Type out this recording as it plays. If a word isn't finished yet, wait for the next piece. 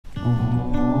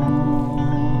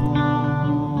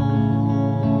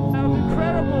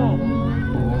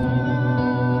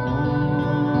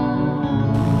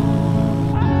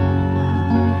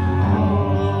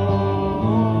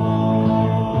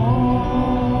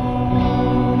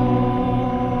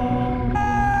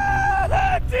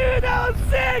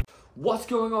What's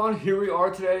going on? Here we are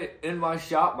today in my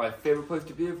shop, my favorite place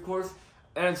to be, of course.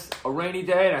 And it's a rainy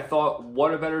day, and I thought,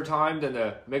 what a better time than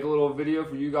to make a little video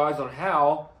for you guys on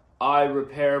how I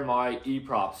repair my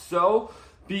e-props. So,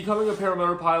 becoming a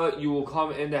paramotor pilot, you will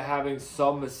come into having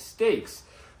some mistakes.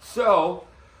 So,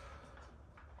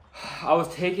 I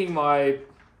was taking my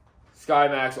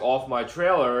SkyMax off my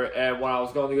trailer, and when I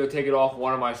was going to go take it off,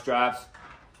 one of my straps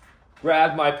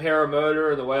grabbed my paramotor,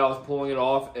 and the way I was pulling it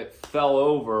off, it fell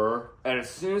over. And as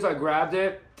soon as I grabbed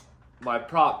it, my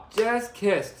prop just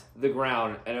kissed the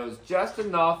ground, and it was just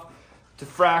enough to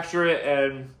fracture it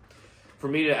and for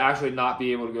me to actually not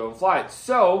be able to go and fly it.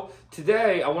 So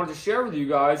today I wanted to share with you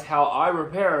guys how I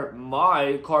repair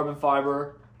my carbon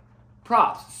fiber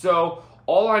props. So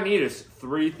all I need is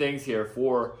 3 things here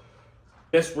for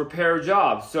this repair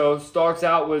job. So it starts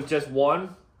out with just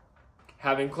one,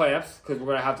 having clamps, because we're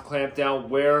going to have to clamp down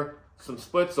where some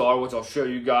splits are, which I'll show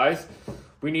you guys.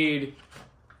 We need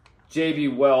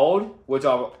JB Weld, which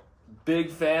I'm a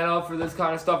big fan of for this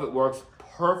kind of stuff. It works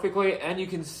perfectly, and you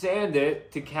can sand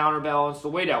it to counterbalance the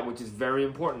weight out, which is very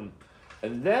important.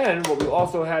 And then what we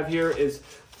also have here is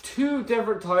 2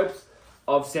 different types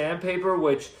of sandpaper,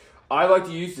 which I like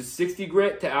to use the 60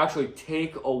 grit to actually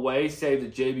take away, say, the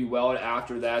JB Weld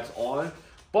after that's on.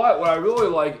 But what I really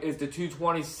like is the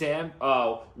 220 sand,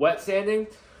 wet sanding.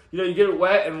 You know, you get it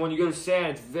wet, and when you go to sand,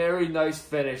 it's very nice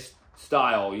finished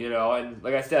style, you know. And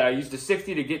like I said, I use the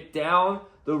 60 to get down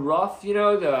the rough, you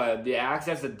know, the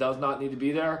access that does not need to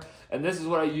be there. And this is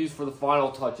what I use for the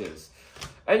final touches.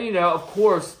 And, you know, of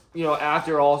course, you know,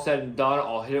 after all said and done,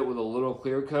 I'll hit it with a little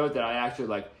clear coat that I actually,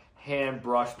 like, hand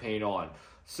brush paint on.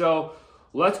 So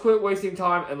let's quit wasting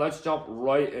time and let's jump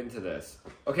right into this.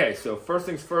 Okay, so first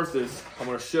things first is I'm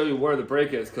going to show you where the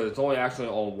brake is, because it's only actually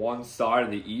on one side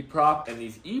of the E-prop, and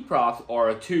these E-props are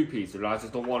a 2-piece. They're not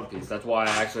just a 1-piece. That's why I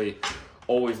actually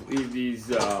always leave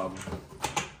these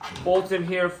bolts in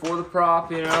here for the prop,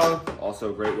 you know. Also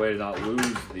a great way to not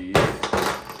lose these.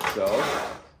 So,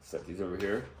 set these over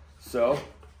here. So,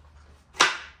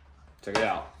 check it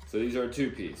out. So these are a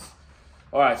 2-piece.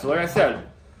 Alright, so like I said,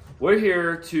 we're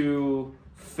here to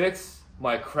fix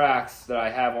my cracks that I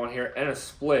have on here and a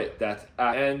split that's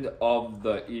at the end of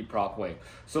the E-prop wing.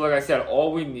 So like I said,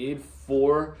 all we need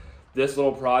for this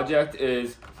little project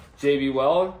is JB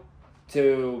Weld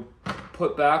to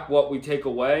put back what we take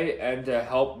away and to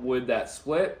help with that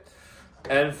split.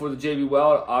 And for the JB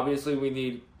Weld, obviously we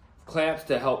need clamps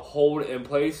to help hold it in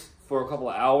place for a couple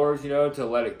of hours, you know, to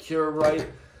let it cure right.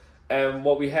 And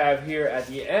what we have here at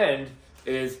the end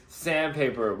is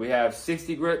sandpaper. We have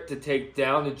 60 grit to take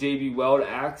down the JB Weld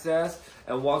access,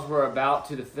 and once we're about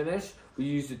to the finish, we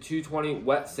use the 220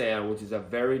 wet sand, which is a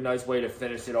very nice way to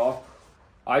finish it off.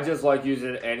 I just like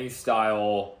using any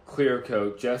style clear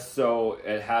coat just so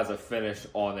it has a finish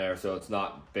on there so it's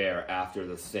not bare after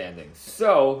the sanding.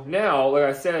 So now, like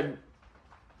I said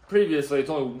previously, it's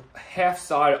only half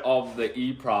side of the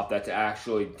E-prop that's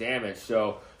actually damaged.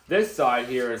 So this side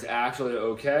here is actually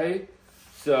okay.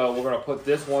 So we're going to put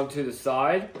this one to the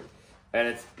side, and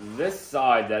it's this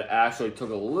side that actually took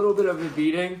a little bit of a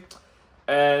beating.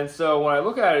 And so when I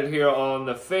look at it here on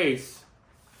the face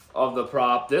of the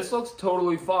prop, this looks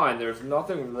totally fine. There's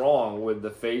nothing wrong with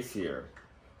the face here.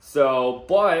 So,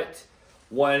 but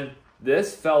when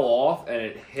this fell off and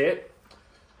it hit,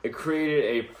 it created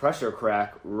a pressure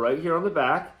crack right here on the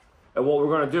back. And what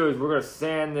we're going to do is we're going to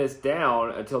sand this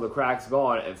down until the crack's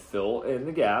gone and fill in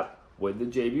the gap with the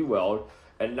JB Weld.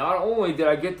 And not only did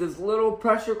I get this little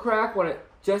pressure crack when it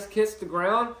just kissed the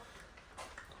ground,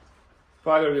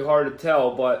 probably going to be hard to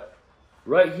tell, but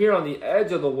right here on the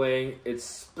edge of the wing, it's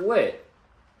split.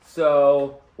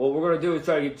 So what we're going to do is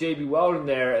try to get JB Weld in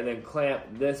there and then clamp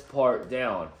this part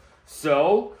down.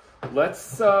 So let's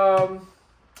sand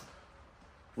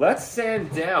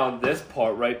down this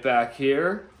part right back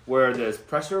here where this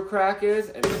pressure crack is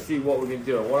and see what we can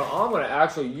do. And what I'm going to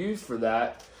actually use for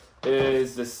that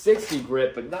is the 60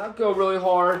 grit, but not go really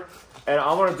hard. And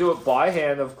I'm going to do it by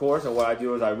hand, of course. And what I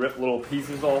do is I rip little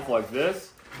pieces off like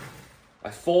this. I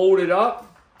fold it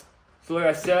up. So like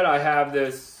I said, I have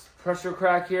this pressure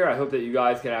crack here. I hope that you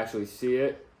guys can actually see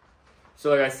it.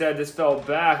 So like I said, this fell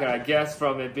back, and I guess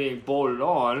from it being bolted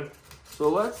on. So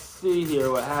let's see here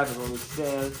what happens when we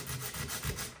sand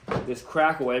this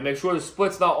crack away. Make sure the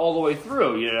split's not all the way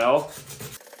through, you know.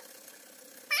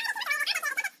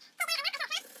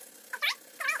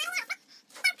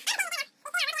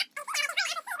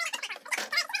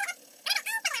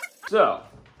 So,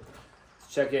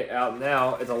 let's check it out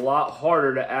now. It's a lot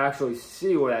harder to actually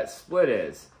see where that split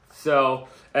is. So,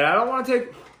 and I don't want to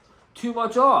take too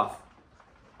much off.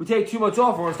 we take too much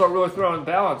off, we're gonna start really throwing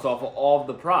balance off of all of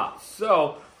the props.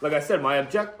 So, like I said, what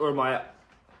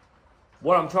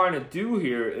I'm trying to do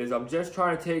here is I'm just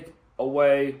trying to take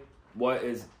away what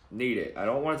is needed. I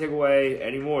don't want to take away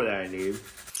any more than I need.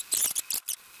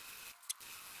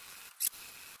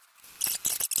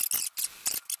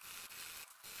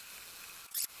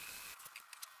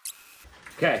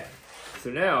 Okay, so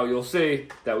now you'll see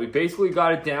that we basically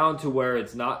got it down to where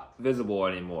it's not visible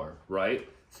anymore, right?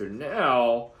 So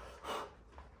now,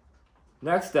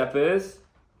 next step is,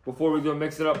 before we go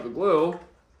mix it up with the glue,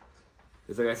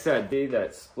 is like I said,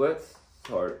 that splits.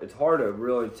 It's hard to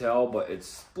really tell, but it's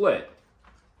split.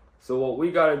 So what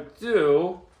we gotta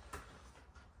do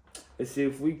is see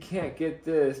if we can't get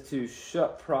this to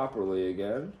shut properly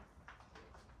again,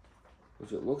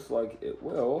 which it looks like it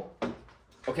will.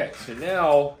 Okay, so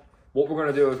now what we're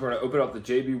gonna do is we're gonna open up the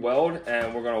JB Weld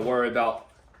and we're gonna worry about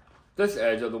this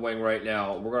edge of the wing right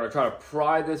now. We're gonna try to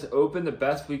pry this open the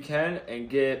best we can and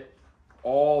get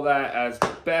all that as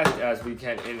best as we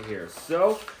can in here.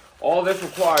 So all this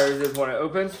requires is when it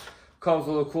opens, comes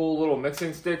with a cool little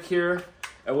mixing stick here.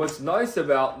 And what's nice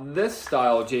about this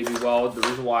style of JB Weld, the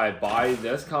reason why I buy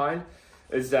this kind,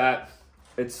 is that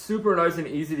it's super nice and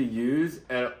easy to use,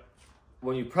 and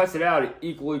when you press it out, it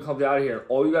equally comes out of here.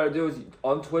 All you gotta do is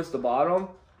untwist the bottom,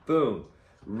 boom,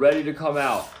 ready to come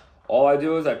out. All I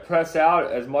do is I press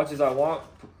out as much as I want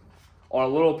on a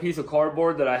little piece of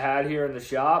cardboard that I had here in the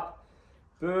shop.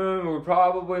 Boom, we're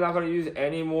probably not gonna use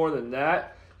any more than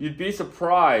that. You'd be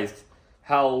surprised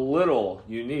how little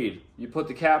you need. You put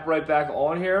the cap right back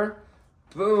on here,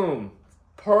 boom,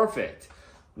 perfect.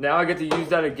 Now I get to use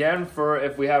that again for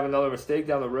if we have another mistake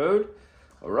down the road.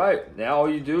 All right, now all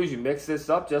you do is you mix this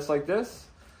up just like this.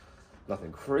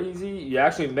 Nothing crazy. You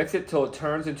actually mix it till it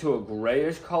turns into a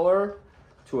grayish color,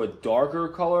 to a darker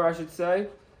color, I should say.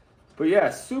 But yeah,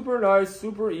 super nice,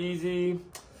 super easy.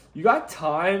 You got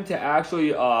time to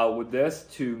actually, with this,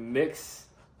 to mix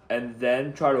and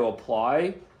then try to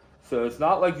apply. So it's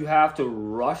not like you have to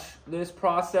rush this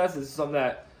process. This is something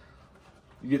that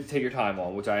you get to take your time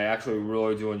on, which I actually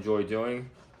really do enjoy doing.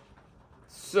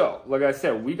 So, like I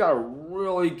said, we gotta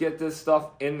really get this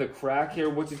stuff in the crack here,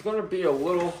 which is gonna be a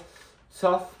little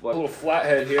tough, but a little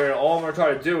flathead here. And all I'm gonna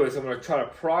try to do is I'm gonna try to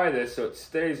pry this so it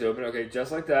stays open. Okay,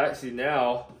 just like that. See,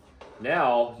 now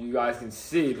you guys can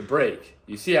see the break.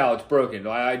 You see how it's broken.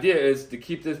 My idea is to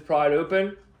keep this pried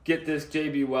open, get this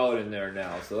JB Weld in there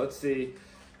now. So let's see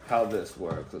how this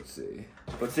works. Let's see,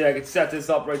 I can set this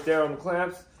up right there on the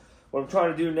clamps. What I'm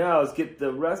trying to do now is get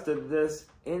the rest of this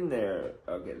in there.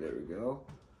 Okay, there we go.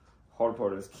 Hard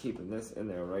part is keeping this in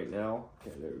there right now.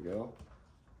 Okay, there we go.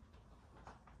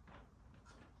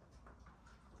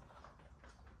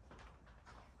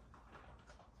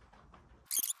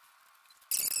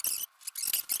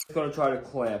 I'm gonna try to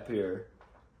clamp here.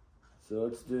 So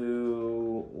let's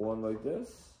do one like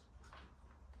this.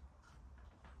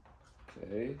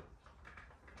 Okay.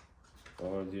 What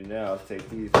I'm gonna do now is take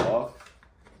these off.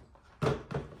 I'm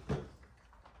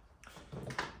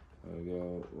gonna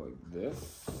go like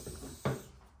this.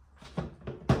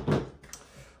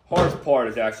 Hardest part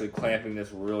is actually clamping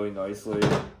this really nicely.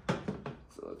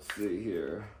 So let's see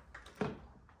here.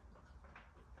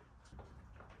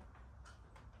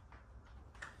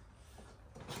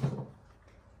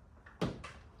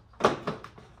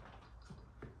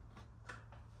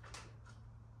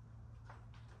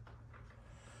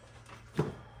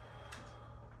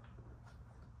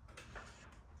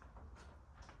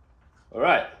 All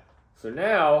right, so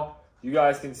now you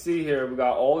guys can see here, we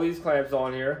got all these clamps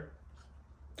on here.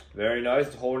 Very nice,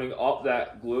 it's holding up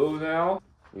that glue now.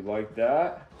 We like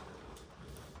that.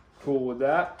 Cool with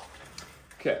that.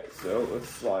 Okay, so let's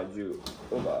slide you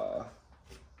over.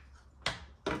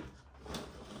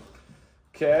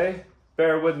 Okay,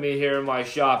 bear with me here in my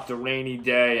shop. It's a rainy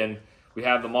day and we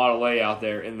have the Model A out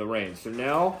there in the rain. So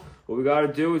now what we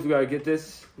gotta do is we gotta get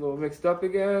this a little mixed up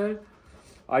again.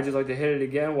 I just like to hit it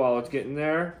again while it's getting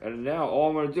there. And now all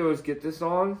I'm gonna do is get this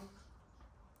on.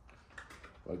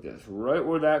 Like this, right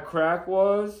where that crack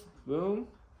was. Boom.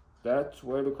 That's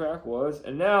where the crack was.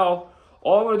 And now,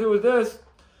 all I'm gonna do with this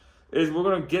is we're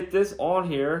gonna get this on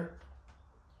here.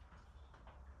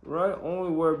 Right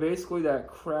only where basically that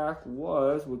crack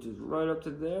was, which is right up to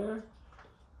there.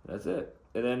 That's it.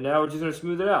 And then now we're just gonna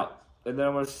smooth it out. And then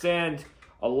I'm gonna sand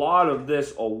a lot of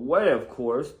this away, of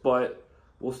course, but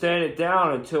we'll sand it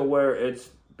down until where it's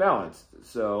balanced.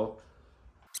 So,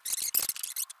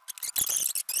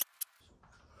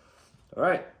 all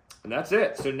right, and that's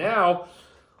it. So now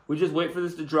we just wait for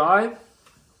this to dry.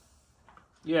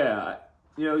 Yeah,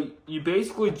 you know, you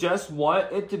basically just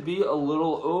want it to be a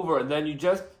little over, and then you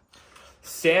just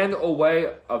sand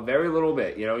away a very little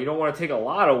bit. You know, you don't want to take a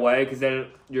lot away because then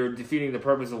you're defeating the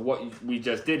purpose of what we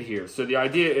just did here. So the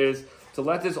idea is to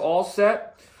let this all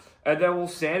set, and then we'll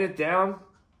sand it down,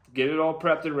 get it all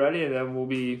prepped and ready, and then we'll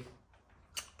be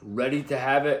ready to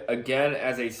have it again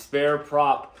as a spare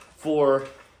prop for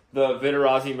the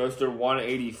Vitarazi Moster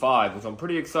 185, which I'm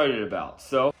pretty excited about.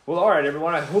 So, well, alright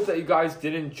everyone, I hope that you guys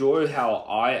did enjoy how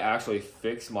I actually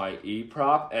fixed my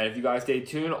E-prop, and if you guys stay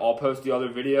tuned, I'll post the other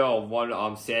video of when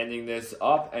I'm sanding this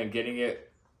up and getting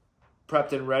it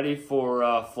prepped and ready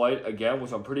for flight again,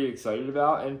 which I'm pretty excited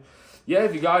about. And yeah,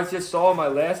 if you guys just saw my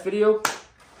last video,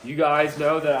 you guys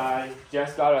know that I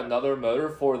just got another motor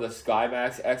for the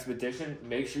SkyMax Expedition.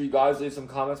 Make sure you guys leave some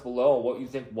comments below on what you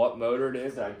think, what motor it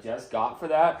is that I just got for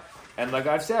that. And like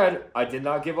I've said, I did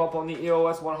not give up on the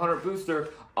EOS 100 booster.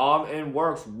 I'm in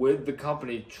works with the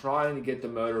company trying to get the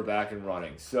motor back and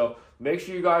running. So make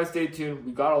sure you guys stay tuned.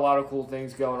 We've got a lot of cool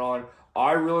things going on.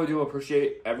 I really do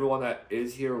appreciate everyone that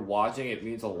is here watching. It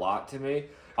means a lot to me.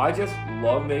 I just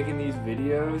love making these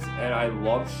videos and I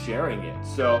love sharing it.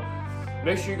 So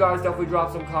make sure you guys definitely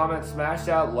drop some comments, smash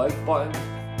that like button,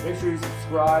 make sure you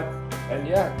subscribe, and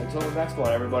yeah, until the next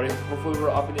one, everybody. Hopefully we're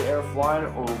up in the air flying,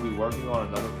 or we'll be working on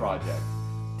another project.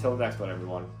 Until the next one,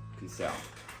 everyone. Peace out.